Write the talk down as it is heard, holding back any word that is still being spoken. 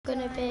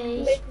gonna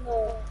be.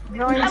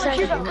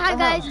 Hi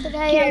guys,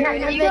 today I'm on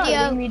a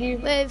video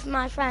with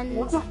my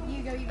friends,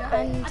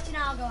 and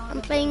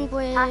I'm playing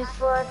with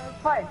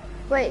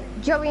Wait,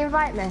 Joey,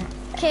 invite me.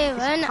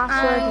 Kieran,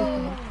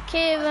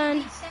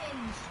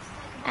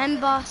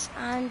 Boss,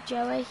 and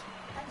Joey.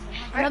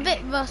 I'm a bit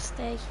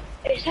rusty.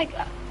 It's like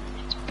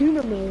it's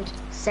boomer mode.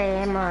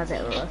 Same as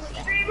it was.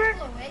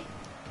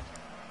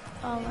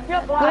 Oh my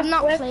God. I've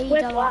not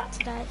played a lot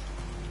today.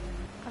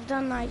 I've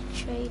done like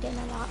trading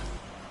a lot.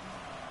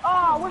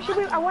 Oh, what should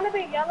we? I want to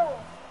be yellow.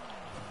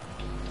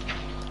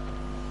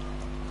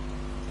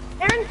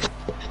 Aaron?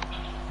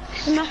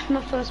 This is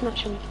my first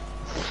match on.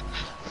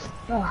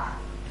 Oh.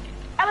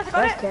 Ellis, I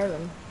got it.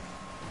 Kieran?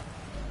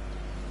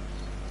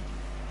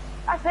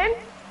 That's him.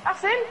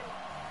 That's him.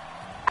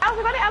 Ellis,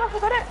 I got it. Ellis, I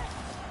got it.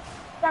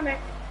 Damn it.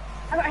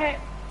 I got hit.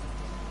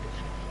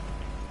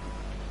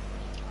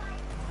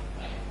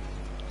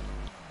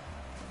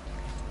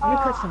 You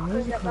put some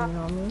music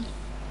on me.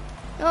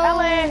 Oh.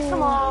 Ellis,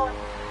 come on.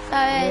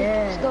 Sorry.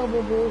 Yeah. Let's go,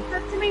 boo.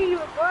 Said to me you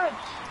were good.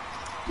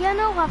 Yeah,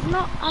 no, I've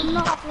not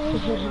played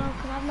it now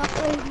because I've not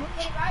played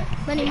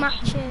many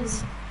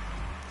matches.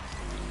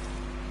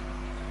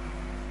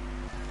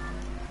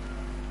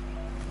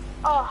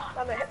 Oh,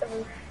 damn it, hit the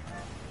roof.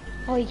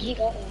 Oh, you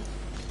got it.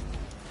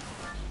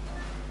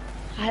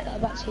 I hit that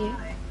back to you.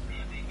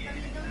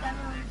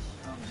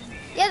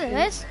 Yeah,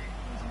 there is.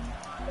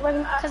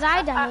 Because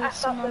I demoed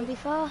someone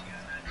before.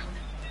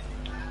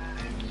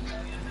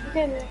 You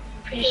didn't.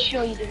 Pretty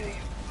sure you didn't.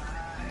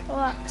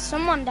 Well,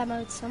 someone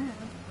demoed someone,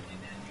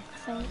 I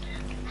think.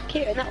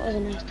 Kieran, that was a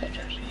nice touch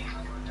actually.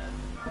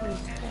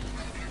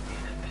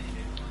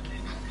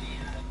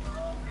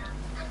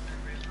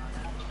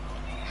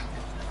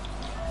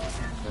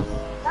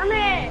 Damn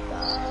it!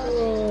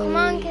 Come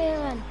on,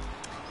 Kieran.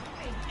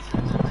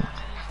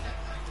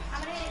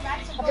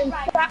 I've been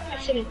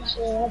practicing it,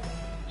 so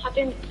I've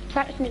been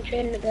practicing and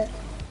training a bit.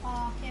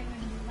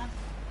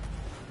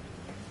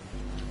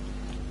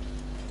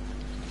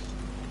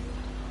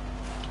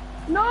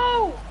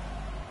 No!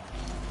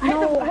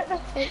 No, I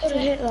should have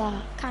hit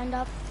that. Kind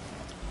of.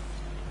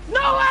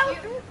 No, Ellis!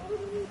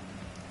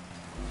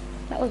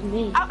 That was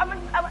me.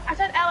 I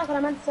said Ellis, but I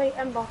meant to say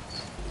Boss.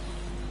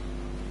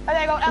 Oh,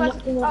 there you go, Ellis.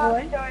 Knocked him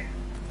away.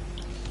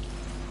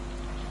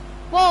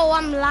 Whoa,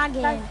 I'm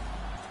lagging.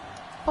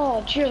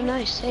 Oh, Joe,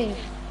 nice save.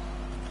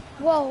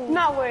 Whoa.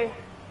 No way.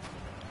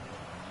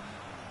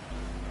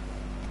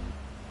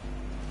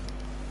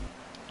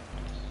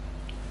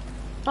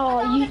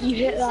 Oh, you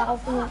hit that. I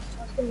think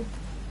that's gonna...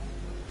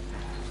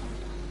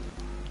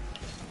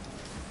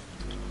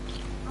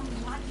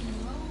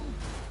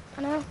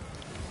 I know.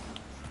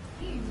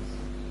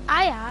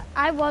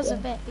 I was a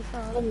bit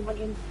before. I'm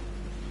lagging.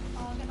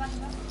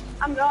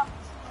 I'm not.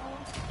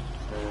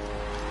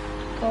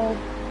 Go.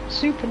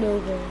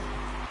 Supernova.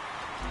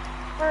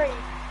 3.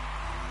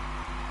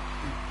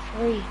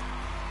 3.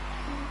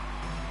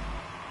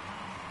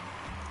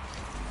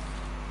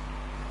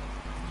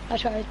 I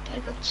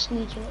got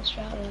sneaky little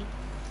strategy.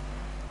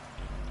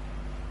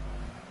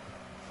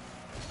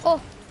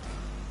 Oh.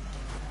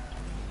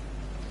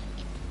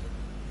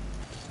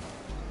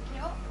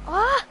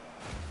 Ah!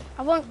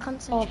 I wasn't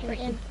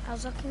concentrating. I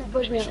was looking at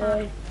Push me out the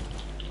way.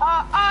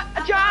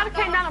 Joanna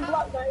came down and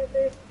blocked that,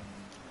 dude.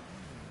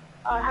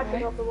 I had to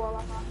go off the wall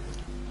like that.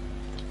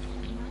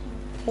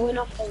 I went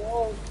off the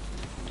wall.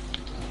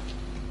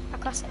 I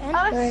crossed it in.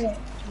 Ellis?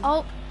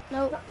 Oh,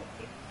 no.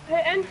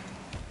 Hitting?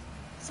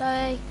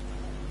 Sorry.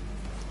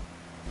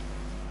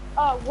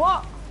 Oh,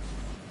 what?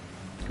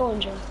 Go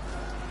on, Joe.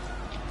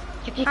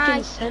 If you Hi.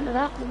 can center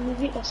that, then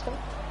move it, let's go.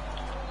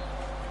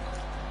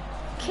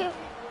 Kill.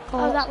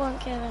 Oh, that one,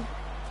 Kieran.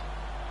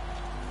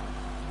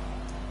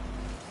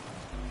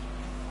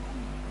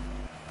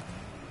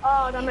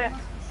 Oh, damn it.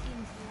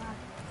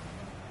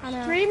 I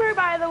know. Streamer,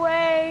 by the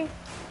way.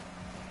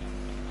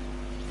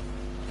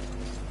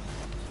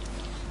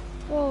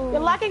 Whoa.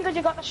 You're lagging because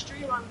you got the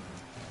stream on.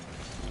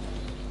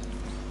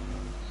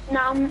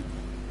 Now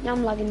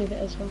I'm lagging a bit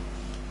as well.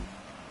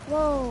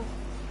 Whoa.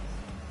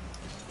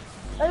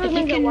 If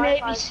you can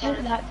maybe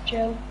center that,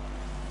 Joe.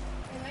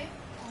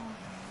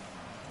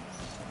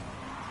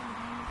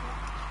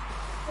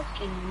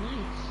 Fucking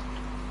nice.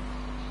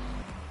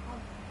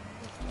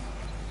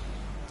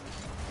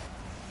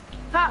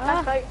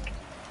 That's fake.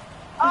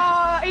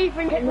 Oh,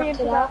 Ethan hit me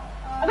into that.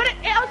 I got it!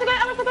 I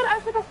was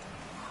got it!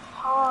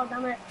 Oh,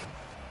 damn it.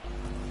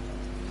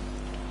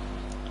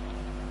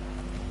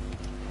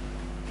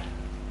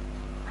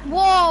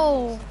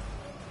 Whoa!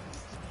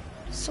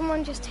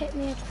 Someone just hit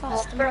me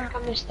across the map. I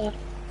missed that.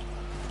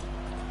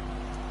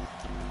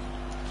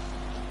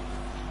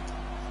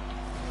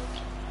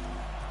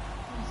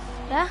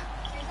 Yeah?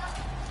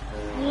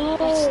 No!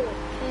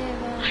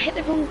 I hit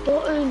the wrong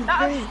button. I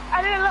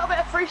did a little bit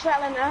of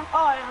freestyling there.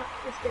 Oh, yeah,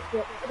 let's get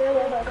it. I did a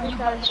little bit of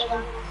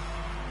freestyling.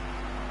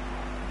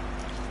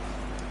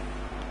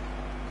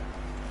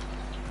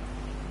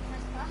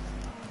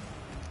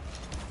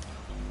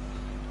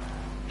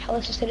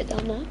 Ellis just hit it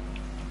down there.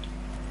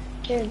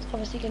 Kieran's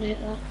obviously gonna hit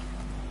that.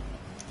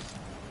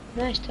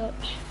 Nice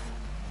touch.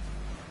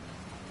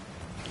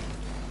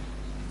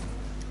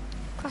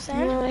 Cross in.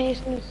 No, he's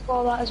going to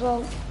score that as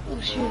well. Oh,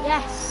 shoot.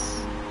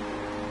 Yes.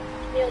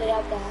 Nearly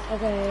had that.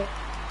 Okay.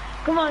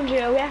 Come on,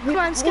 Joe. Come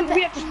on, skip we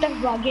it. have to step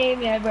up our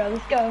game here, bro.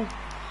 Let's go.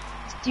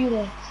 Let's do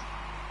this.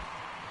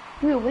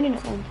 We were winning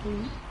at one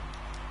point.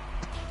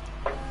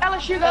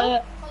 Ellis, you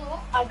go.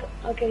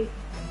 Okay.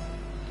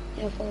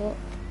 Yeah, follow up.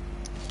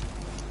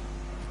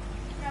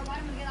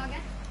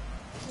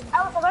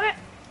 Ellis, I got it.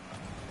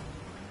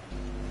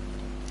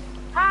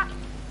 Ha!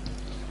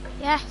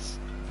 Yes.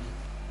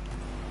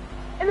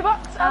 In the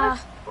box,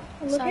 Ellis.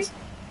 Sorry.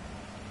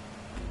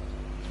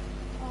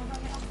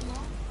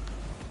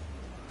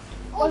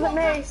 Wasn't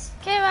me.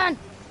 Kieran.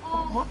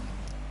 What?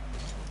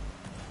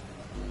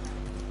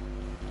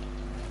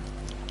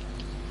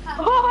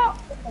 Oh!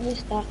 I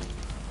missed that.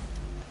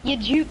 You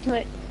duped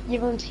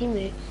your own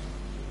teammate.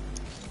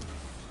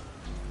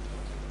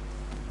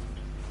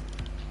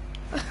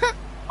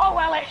 Oh,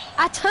 Ellis.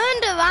 I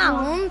turned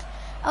around.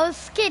 I was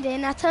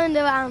skidding. I turned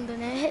around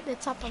and it hit the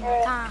top of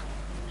my car.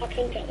 I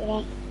couldn't get to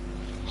that.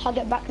 I'll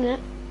get back now.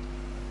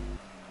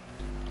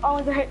 Oh,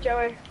 it's a hit,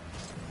 Joey.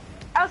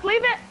 Ellis,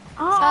 leave it.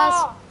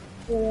 Oh!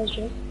 Where is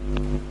Joe?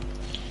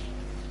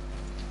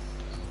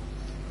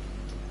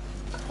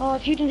 Oh,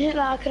 if you didn't hit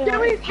that, I could have.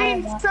 Joey's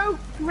being so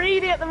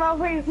greedy at the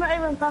moment. He's not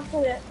even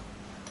passing it.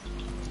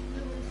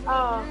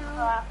 Oh.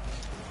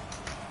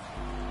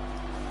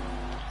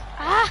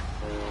 Ah!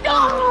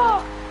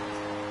 Oh!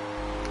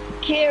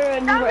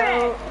 Kieran,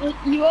 bro,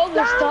 you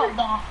almost stopped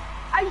that.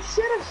 I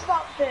should have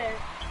stopped it.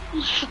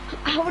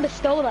 I would have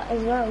stole that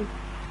as well.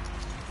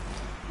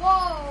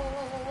 Whoa,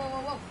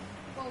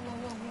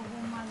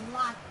 my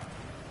lad.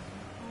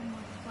 Oh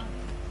my god.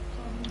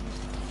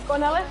 Go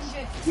on, Ellis.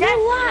 You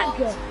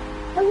lag!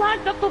 I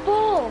lagged up the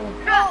ball.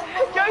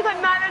 Joey's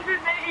at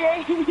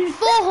 988.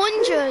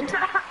 400.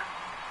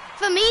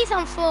 For me, it's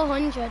on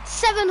 400.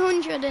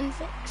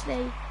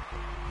 760.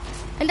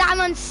 And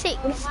I'm on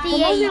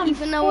 68,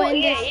 even though we're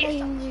in the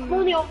same I'm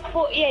only on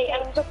 48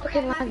 and I'm just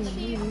fucking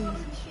lagging.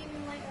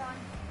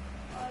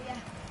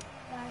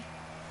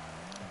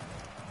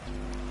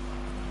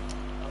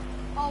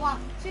 Oh wow,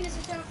 as soon as I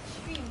turn off the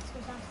stream, it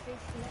goes down to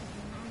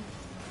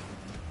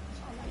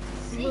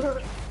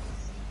 50.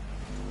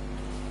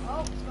 Oh,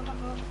 it's gone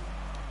back up.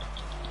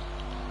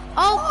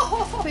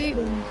 Oh,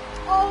 boom.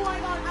 Oh my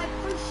god, I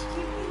pushed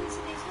you into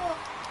this look.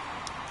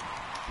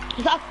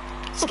 Is that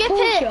skip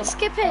it,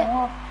 skip it.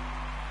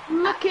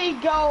 Lucky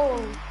goal.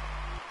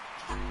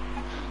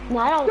 No,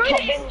 I don't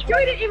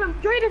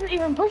Joey doesn't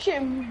even push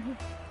him.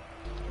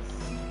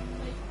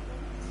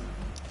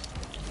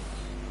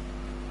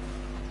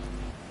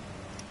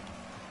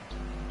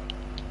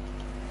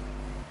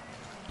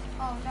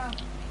 Oh no.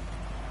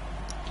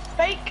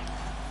 Fake.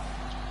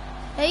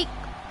 Fake.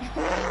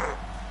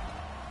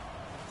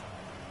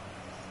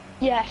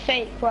 Yeah,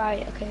 fake,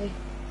 right, okay.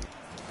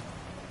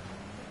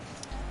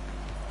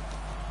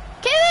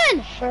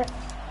 Kevin!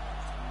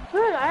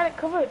 Good, I had it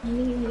covered.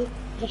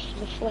 The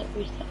flip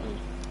reset one.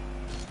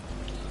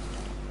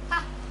 Ha.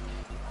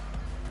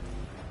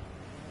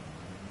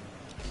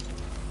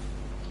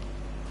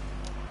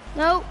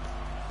 Nope.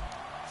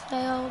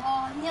 Failed. Oh,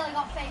 I nearly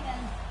got fake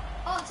then.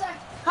 Oh, sorry.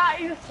 Ha,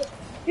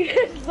 you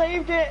just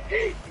saved it.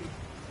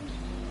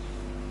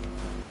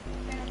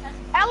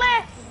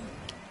 Ellis!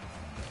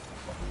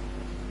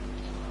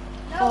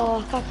 No.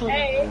 Oh, I can't.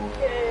 Hey.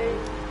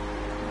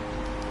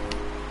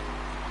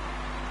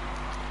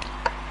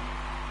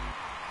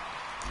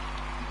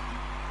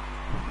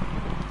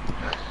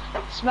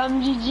 Spam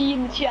GG in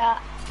the chat.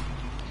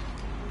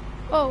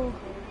 Oh.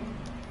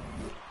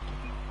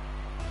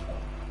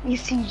 You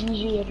see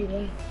GG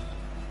everywhere.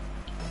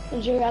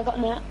 Enjoy, I got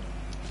net.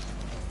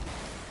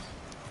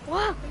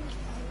 Wow.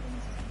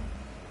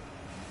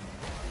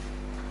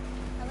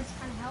 Ellis,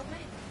 can you help me?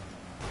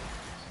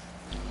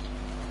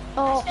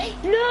 Oh,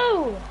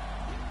 no!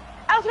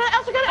 I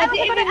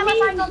didn't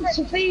even mean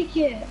to fake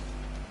it.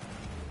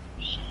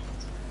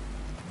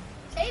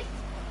 Save?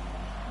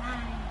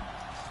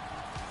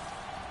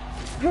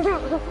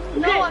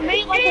 No, I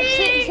made like a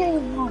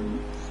 6-1.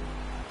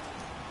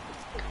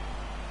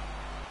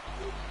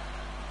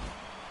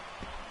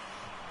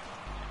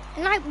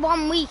 In like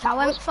 1 week, I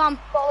went from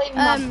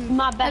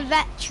my a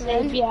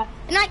veteran. save, yeah.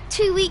 In like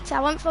 2 weeks, I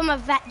went from a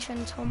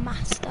veteran to a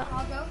master.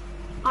 I'll go.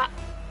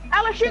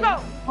 Ellis, you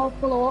go. I'll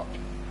follow up.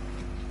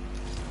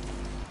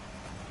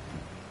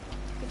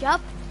 Good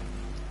job.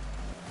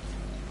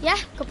 Yeah,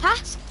 good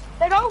pass.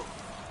 There you go.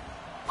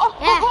 Oh,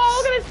 Yes.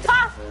 look at his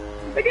pass.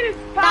 Look at his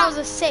That pass. was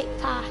a sick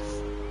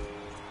pass.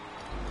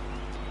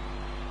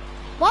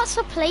 What's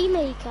a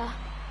playmaker?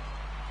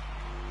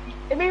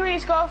 It means when he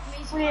scores,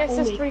 when he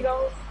assists 3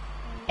 goals.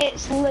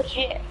 It's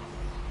legit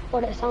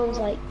what it sounds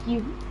like.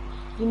 You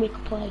make a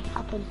play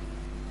happen.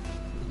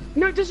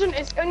 No, it doesn't.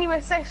 It's only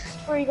assist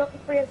 3 goals.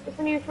 It's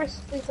only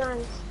assist 3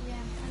 times. Yeah.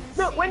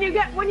 No, when you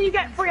get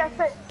 3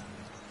 assists,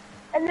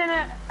 and then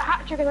a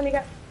hat trick, and then you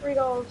get 3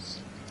 goals.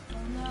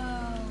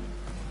 No.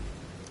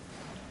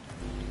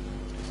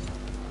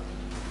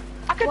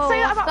 I could Whoa, say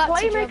that I about forgot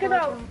to playmaker dribble,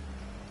 though.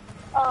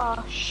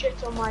 Oh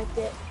shit on my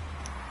dick.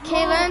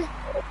 Kieran,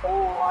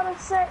 Oh, what a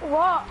sick,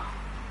 what?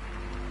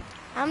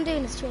 I'm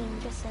doing a stream,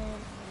 just saying.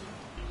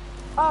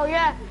 Oh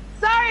yeah.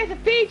 Sorry, it's a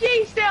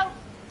PG still.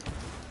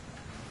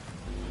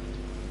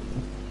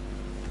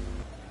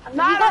 I'm Have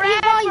not you got a your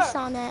rapper. voice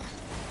on it?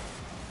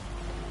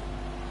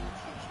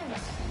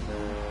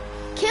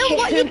 Kill,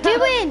 what are you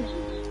doing?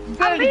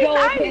 I'm being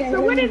nice.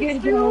 We're winning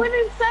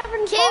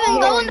 7 Kieran,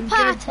 go on the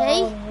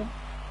party.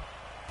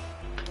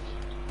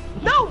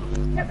 No!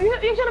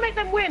 You're gonna make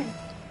them win.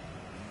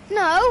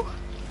 No.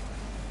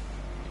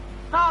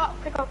 Oh,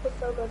 pick up was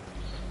so good.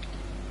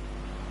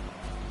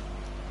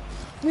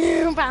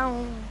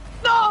 Bow.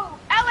 No!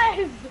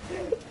 Ellis!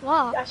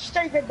 What? You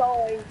stupid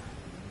boy.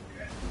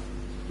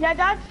 Yeah,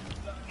 Dad?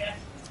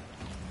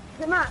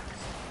 Is it Max?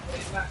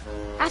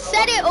 I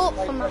set it up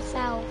for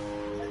myself.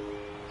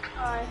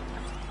 Alright.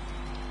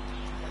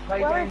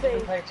 Play Where games is he?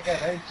 and play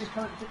together. It's just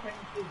can't just make me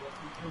do it.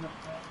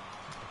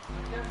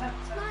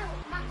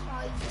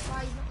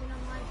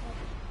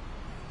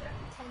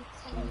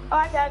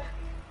 Alright, Dad.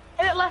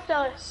 Hit it left,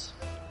 Ellis.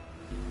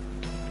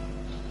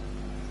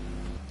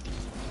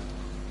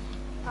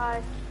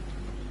 Hi.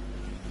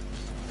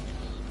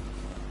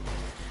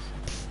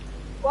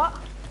 What?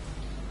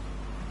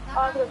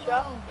 Oh, good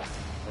shot.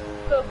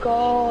 Good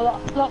goal.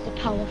 That's a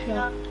power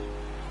shot.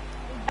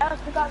 Ellis,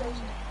 we got this.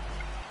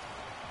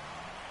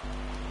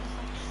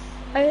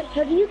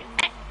 Have you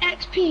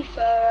XP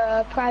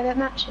for private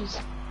matches?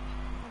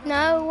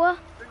 No.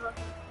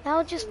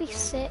 That'll just be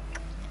sick.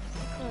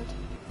 Good.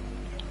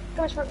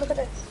 Guys, look at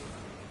this.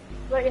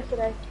 Right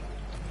yesterday.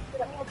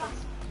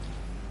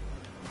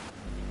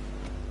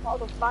 All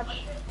the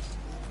badge.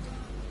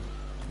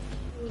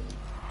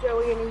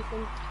 Joey and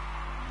Ethan.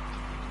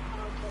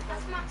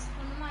 That's Max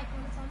on the mic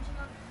on the time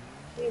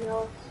to You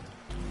know.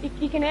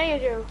 He can hear you,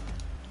 Joe.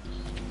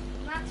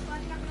 Max, why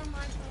have you not been on my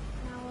mic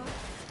now?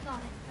 Got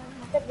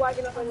it. Kept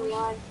wagging up on the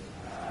line.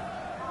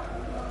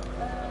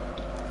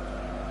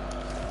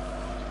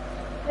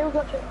 They were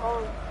watching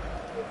on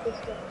with this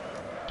guy.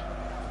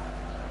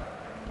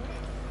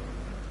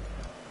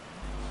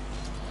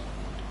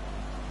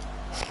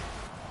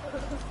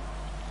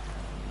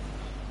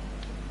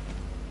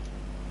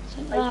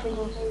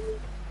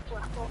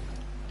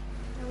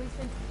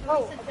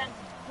 Oh, again.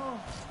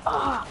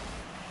 Oh.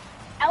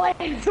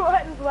 Ellis,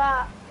 what is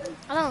that?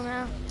 I don't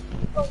know.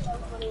 Oh, so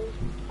funny.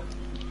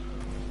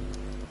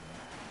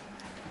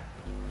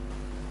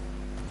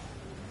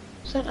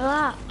 Something like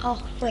that. Oh,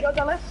 frick. Jog,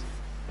 Ellis?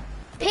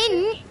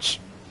 Pinch.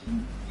 The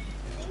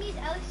thing is,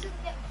 Ellis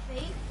doesn't get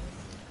feet.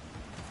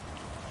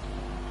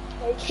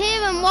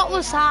 Kieran, what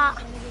was that?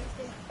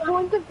 I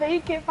want to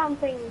fake it,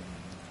 something.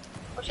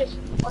 Watch this,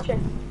 watch it.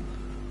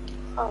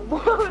 Oh,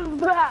 what was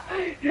that?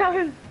 That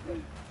was...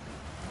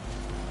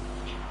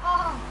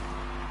 Oh,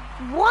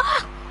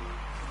 What?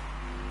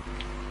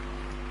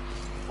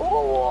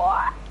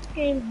 Oh,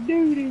 fucking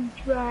doo-doo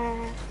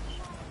trash.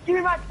 Give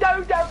me my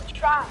dodo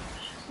trash.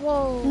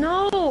 Whoa.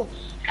 No!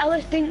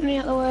 Ellis dinked me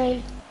out the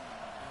way.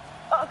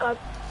 Oh, God.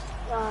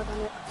 Oh,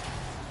 damn it.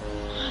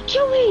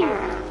 Joey!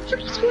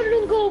 What's going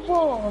on goal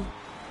for?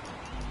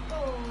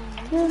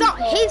 It's not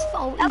his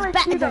fault, he's Ellis,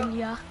 better you than don't.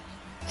 you.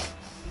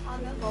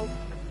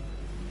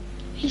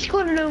 He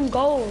scored an own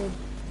goal.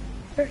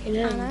 Freaking I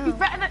hell. He's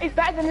know.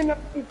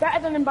 better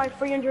than him by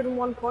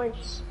 301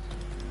 points.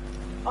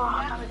 Oh,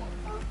 damn it.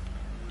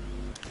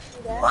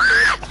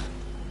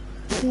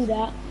 Do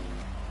that.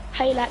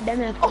 How you like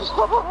them apples?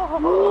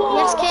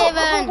 Yes,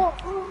 Kieran.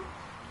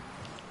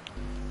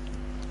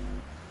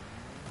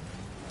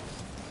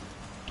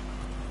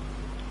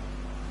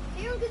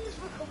 Kieran can just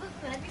recover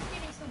from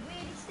everything. It's the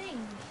weirdest thing.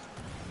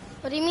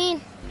 What do you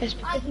mean? It's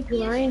Like, because he he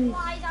just grinds.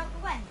 flies out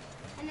the way,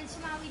 and then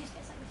somehow he just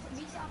gets like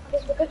the reset off.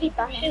 It's because he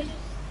bashes.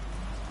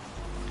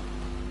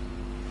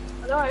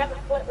 I know, I got the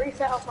split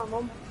reset off my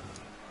mum.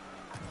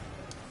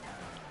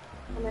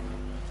 Damn it.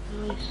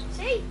 Nice.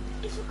 See,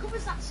 he just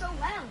recovers that so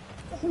well.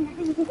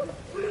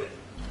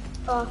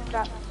 Oh,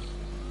 crap.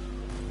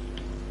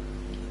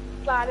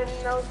 Sliding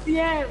in those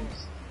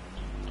DMs.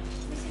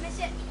 Miss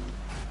it.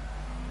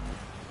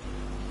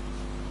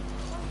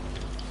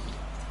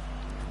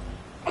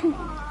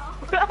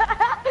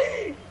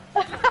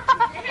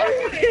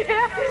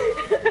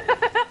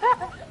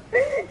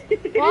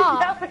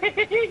 What?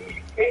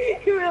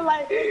 You were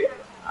like,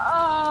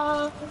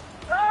 oh,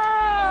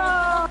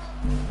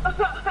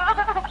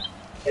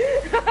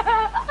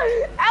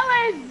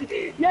 Ellis,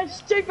 you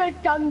stupid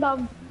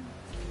Gundam.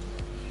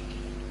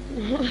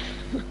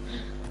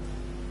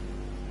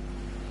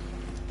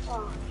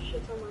 Oh,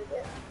 shit on my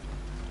dick.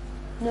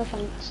 No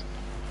thanks.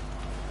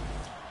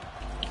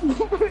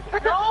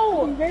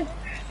 No!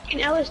 Can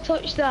Ellis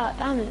touch that?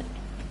 Damn it.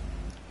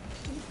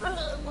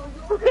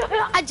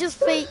 I just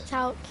freaked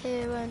out,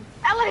 Kieran.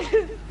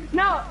 Ellis!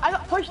 No, I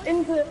got pushed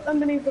into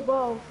underneath the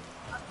ball.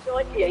 So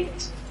like,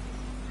 yeet.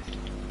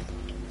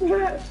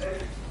 Yeet!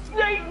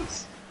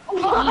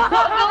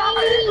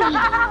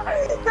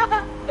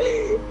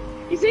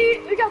 You see,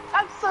 look,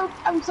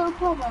 I'm so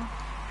clever.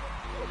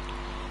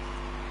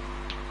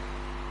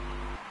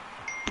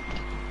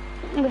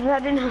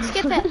 That didn't happen.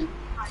 Skip it.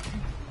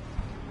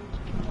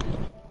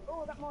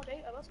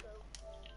 data, let's go.